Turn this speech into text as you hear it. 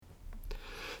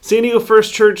San Diego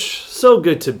First Church, so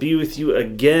good to be with you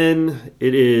again.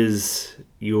 It is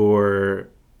your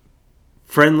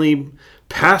friendly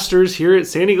pastors here at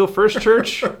San Diego First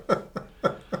Church.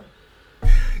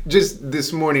 Just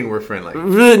this morning we're friendly.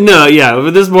 No, yeah,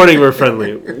 but this morning we're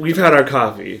friendly. We've had our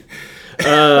coffee.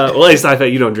 Well, at least I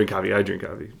thought you don't drink coffee. I drink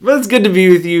coffee. But it's good to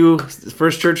be with you,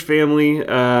 First Church family.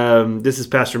 This is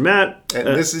Pastor Matt. And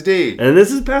this is D. And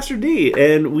this is Pastor D.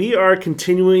 And we are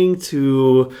continuing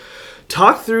to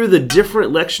talk through the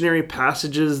different lectionary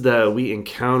passages that we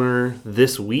encounter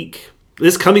this week.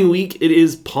 This coming week, it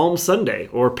is Palm Sunday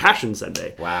or Passion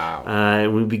Sunday. Wow.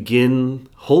 And we begin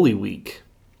Holy Week.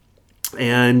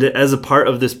 And as a part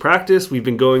of this practice, we've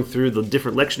been going through the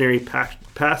different lectionary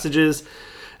passages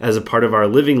as a part of our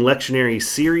Living Lectionary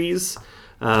series.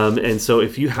 And so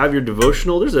if you have your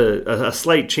devotional, there's a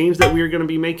slight change that we are going to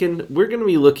be making. We're going to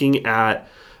be looking at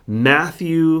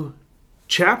Matthew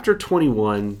chapter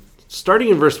 21, starting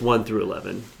in verse 1 through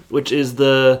 11, which is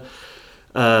the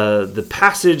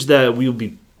passage that we will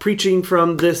be preaching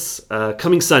from this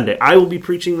coming Sunday. I will be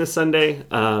preaching this Sunday,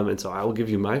 and so I will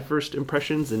give you my first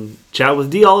impressions and chat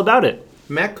with Dee all about it.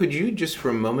 Matt, could you just for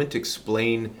a moment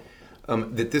explain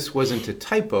that this wasn't a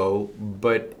typo,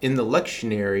 but in the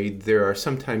lectionary there are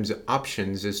sometimes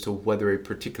options as to whether a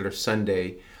particular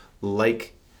Sunday,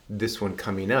 like this one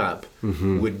coming up,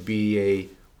 would be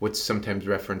what's sometimes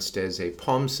referenced as a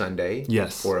Palm Sunday,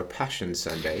 yes, or a Passion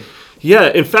Sunday. Yeah,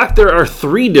 in fact, there are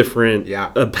three different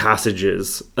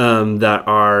passages that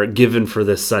are given for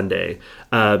this Sunday.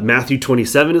 Matthew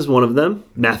 27 is one of them.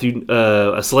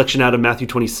 A selection out of Matthew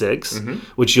 26,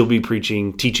 which you'll be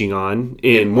teaching on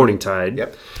in Morningtide.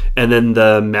 Yep. And then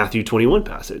the Matthew 21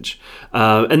 passage.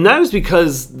 And that is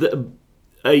because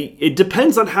it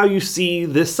depends on how you see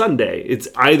this Sunday. It's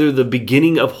either the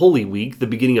beginning of Holy Week, the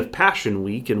beginning of Passion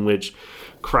Week, in which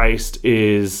Christ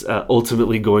is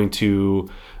ultimately going to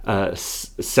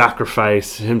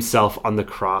sacrifice himself on the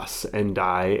cross and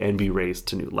die and be raised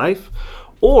to new life,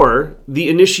 or the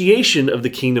initiation of the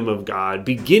kingdom of God,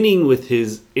 beginning with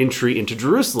his entry into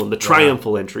Jerusalem, the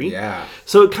triumphal entry. Yeah.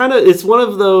 So it's one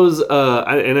of those,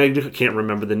 and I can't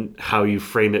remember how you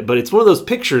frame it, but it's one of those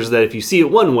pictures that if you see it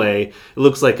one way, it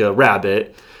looks like a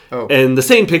rabbit, and the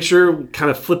same picture, kind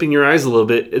of flipping your eyes a little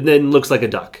bit, and then looks like a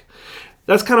duck.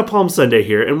 That's kind of Palm Sunday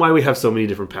here, and why we have so many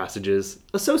different passages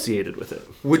associated with it.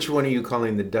 Which one are you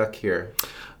calling the duck here?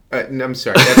 No, I'm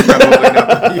sorry. That's probably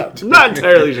not. I'm not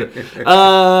entirely sure.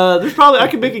 There's probably, I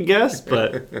could make a guess,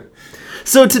 but.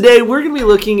 So today we're going to be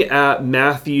looking at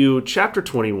Matthew chapter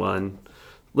 21,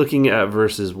 looking at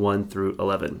verses 1 through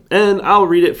 11. And I'll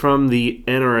read it from the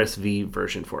NRSV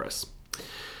version for us.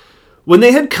 When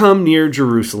they had come near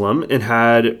Jerusalem and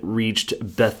had reached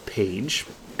Bethphage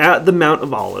at the Mount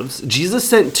of Olives, Jesus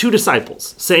sent 2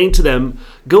 disciples, saying to them,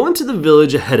 "Go into the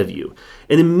village ahead of you,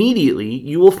 and immediately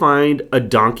you will find a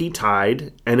donkey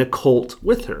tied and a colt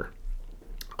with her.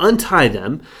 Untie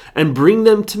them and bring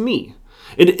them to me.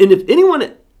 And if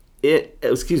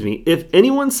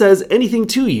anyone says anything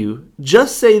to you,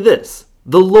 just say this: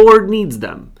 the Lord needs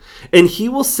them, and he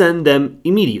will send them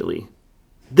immediately."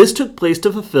 This took place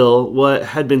to fulfill what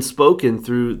had been spoken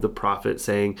through the prophet,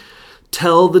 saying,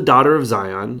 "Tell the daughter of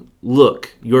Zion,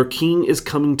 look, your king is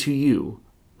coming to you,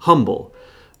 humble,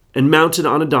 and mounted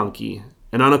on a donkey,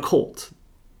 and on a colt,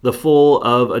 the foal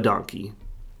of a donkey."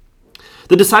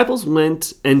 The disciples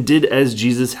went and did as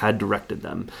Jesus had directed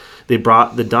them. They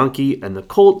brought the donkey and the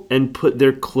colt and put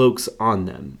their cloaks on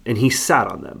them, and he sat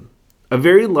on them. A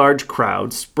very large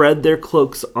crowd spread their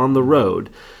cloaks on the road,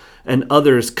 and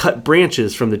others cut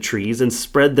branches from the trees and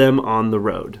spread them on the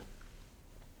road.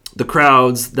 The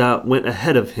crowds that went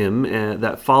ahead of him and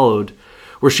that followed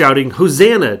were shouting,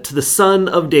 "Hosanna to the Son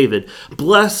of David!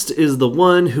 Blessed is the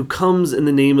one who comes in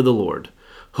the name of the Lord!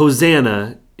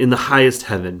 Hosanna in the highest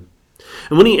heaven!"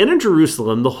 And when he entered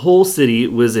Jerusalem, the whole city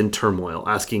was in turmoil,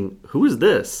 asking, "Who is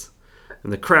this?"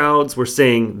 And the crowds were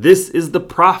saying, "This is the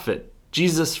prophet,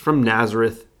 Jesus from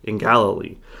Nazareth in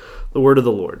Galilee." The word of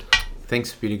the Lord.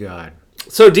 Thanks be to God.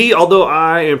 So, Dee, although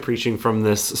I am preaching from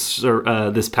this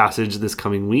passage this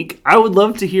coming week, I would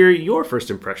love to hear your first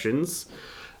impressions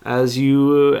as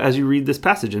you read this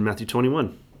passage in Matthew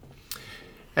 21.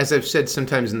 As I've said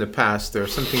sometimes in the past, there are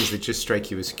some things that just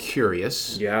strike you as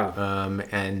curious. Yeah.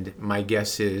 And my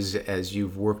guess is, as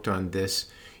you've worked on this,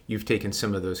 you've taken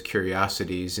some of those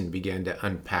curiosities and began to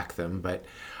unpack them. But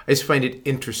I just find it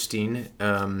interesting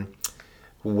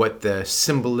what the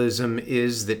symbolism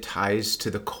is that ties to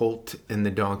the colt and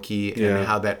the donkey, and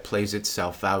how that plays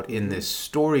itself out in this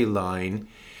storyline.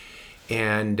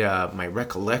 And my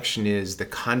recollection is the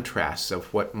contrasts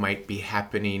of what might be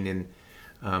happening in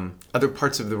other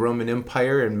parts of the Roman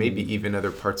Empire and maybe even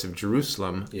other parts of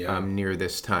Jerusalem near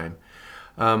this time.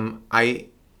 I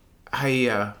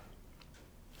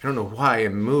don't know why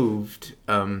I'm moved,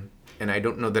 and I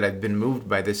don't know that I've been moved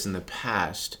by this in the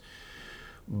past,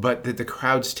 but that the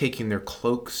crowd's taking their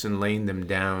cloaks and laying them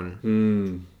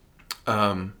down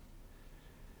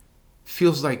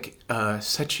feels like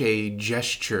such a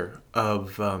gesture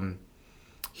of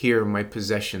here are my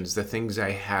possessions, the things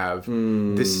I have.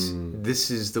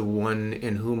 This is the one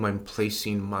in whom I'm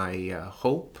placing my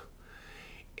hope,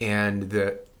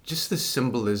 and just the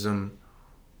symbolism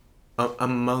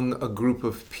among a group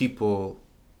of people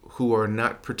who are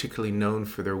not particularly known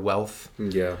for their wealth.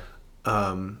 Yeah.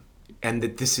 And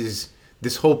that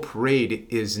this whole parade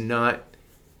is not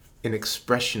an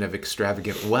expression of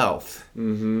extravagant wealth.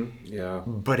 Yeah.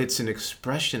 But it's an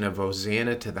expression of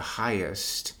Hosanna to the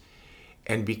highest,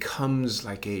 and becomes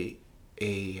like a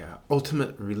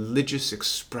ultimate religious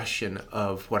expression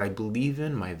of what I believe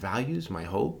in, my values, my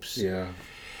hopes. Yeah.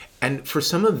 And for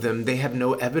some of them, they have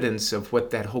no evidence of what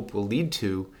that hope will lead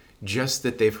to, just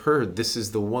that they've heard this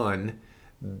is the one,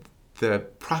 the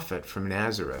prophet from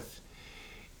Nazareth.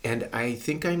 And I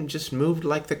think I'm just moved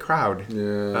like the crowd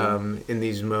in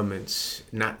these moments,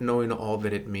 not knowing all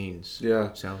that it means.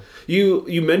 Yeah. So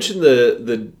you mentioned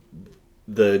the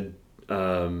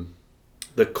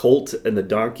colt and the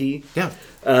donkey. Yeah.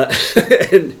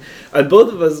 And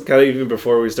both of us, kind of even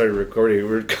before we started recording, we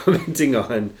were commenting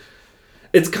on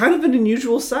it's kind of an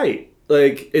unusual sight.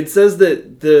 Like, it says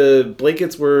that the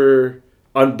blankets were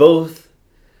on both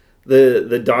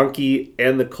the donkey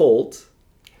and the colt,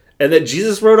 and that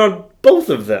Jesus rode on both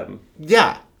of them.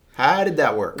 Yeah. How did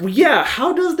that work? Well, yeah,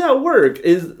 how does that work?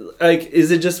 Is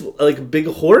it just like a big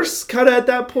horse kind of at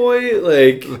that point?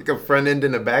 Like a front end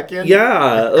and a back end?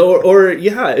 Yeah. Or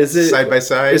yeah, is it side by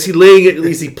side? Is he laying it,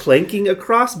 is he planking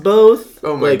across both?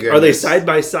 Oh my goodness. Are they side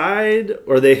by side?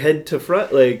 Or are they head to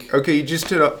front? Like, okay, you just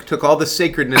took all the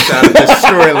sacredness out of this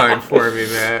storyline for me,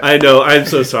 Matt. I know, I'm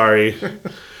so sorry.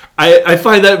 I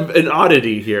find that an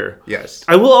oddity here. Yes.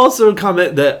 I will also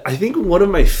comment that I think one of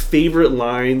my favorite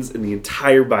lines in the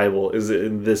entire Bible is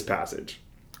in this passage.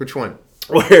 Which one?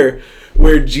 Where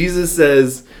Jesus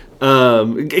says,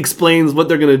 explains what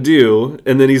they're going to do.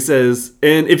 And then he says,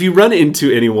 and if you run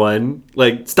into anyone,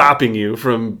 like, stopping you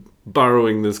from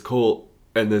borrowing this colt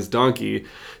and this donkey,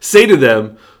 say to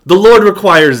them, the Lord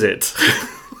requires it.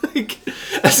 Like,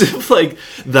 as if, like,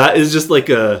 that is just like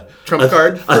a trump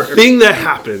card, a thing that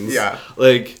happens. Yeah.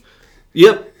 Like,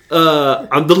 yep.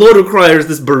 The Lord requires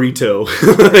this burrito.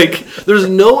 Like, there's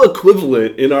no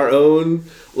equivalent in our own,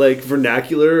 like,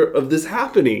 vernacular of this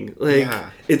happening. Like,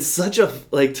 it's such a,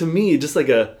 like, to me, just like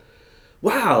a,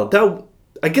 wow, that,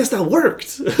 I guess that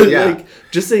worked. Yeah. Like,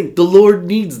 just saying the Lord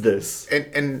needs this.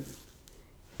 And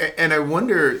I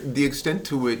wonder the extent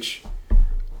to which,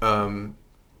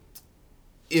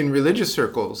 in religious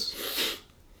circles,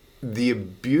 the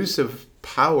abuse of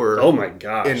power Oh my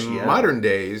gosh, in modern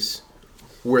days,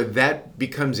 where that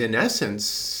becomes in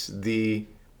essence the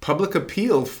public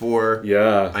appeal for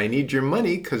I need your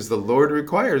money because the Lord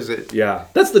requires it. Yeah,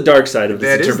 that's the dark side of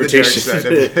this interpretation. That is the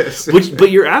dark side of this.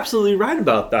 But you're absolutely right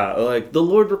about that. Like, the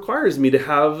Lord requires me to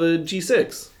have a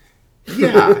G6.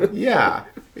 Yeah,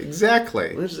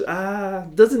 exactly. Which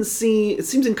doesn't seem, it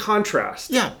seems in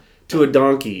contrast to a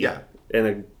donkey and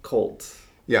a colt.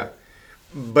 Yeah.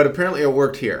 But apparently it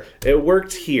worked here. It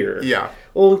worked here. Yeah.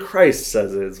 Well, when Christ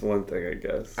says it, it's one thing, I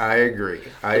guess. I agree.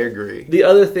 The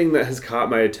other thing that has caught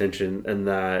my attention and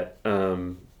that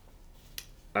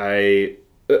I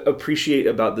appreciate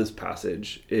about this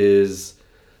passage is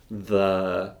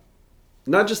not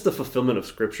just the fulfillment of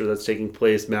Scripture that's taking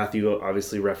place. Matthew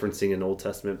obviously referencing an Old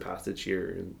Testament passage here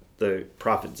in the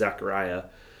prophet Zechariah.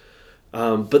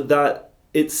 But that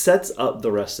it sets up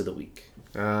the rest of the week.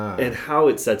 And how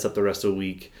it sets up the rest of the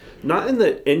week, not in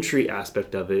the entry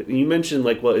aspect of it. You mentioned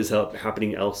like what is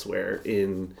happening elsewhere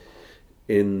in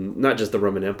not just the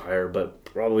Roman Empire, but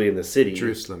probably in the city,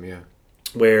 Jerusalem,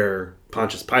 where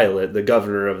Pontius Pilate, the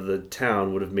governor of the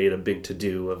town, would have made a big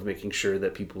to-do of making sure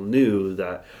that people knew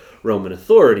that Roman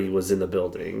authority was in the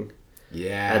building.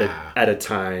 At a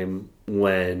time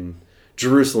when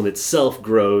Jerusalem itself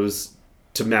grows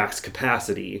to max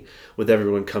capacity, with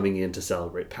everyone coming in to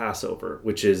celebrate Passover,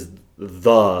 which is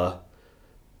the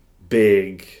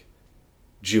big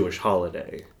Jewish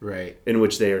holiday, right? In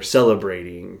which they are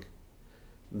celebrating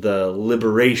the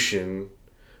liberation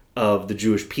of the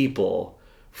Jewish people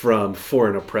from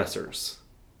foreign oppressors.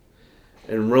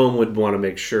 And Rome would want to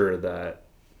make sure that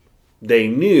they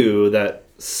knew that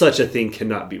such a thing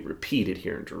cannot be repeated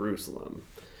here in Jerusalem.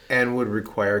 And would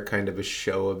require kind of a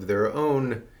show of their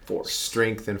own force.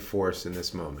 Strength and force in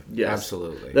this moment. Yes.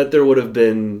 Absolutely. That there would have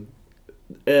been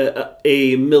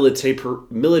a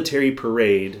military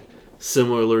parade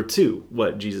similar to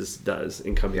what Jesus does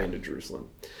in coming into Jerusalem.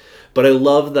 But I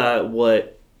love that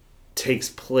what takes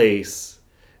place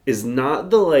is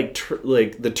not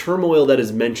the the turmoil that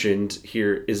is mentioned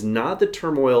here is not the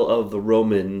turmoil of the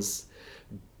Romans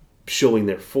showing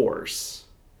their force,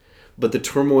 but the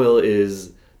turmoil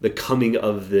is the coming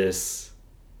of this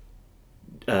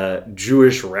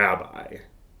Jewish rabbi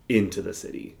into the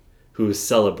city who is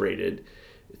celebrated,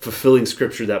 fulfilling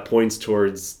scripture that points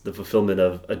towards the fulfillment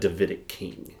of a Davidic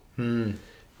king.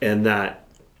 And that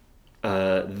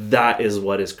is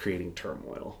what is creating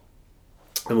turmoil.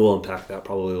 And we'll unpack that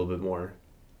probably a little bit more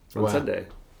on Sunday.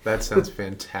 That sounds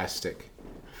fantastic.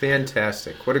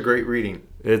 Fantastic. What a great reading.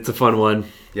 It's a fun one.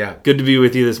 Yeah. Good to be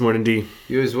with you this morning, D.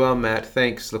 You as well, Matt.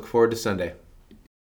 Thanks. Look forward to Sunday.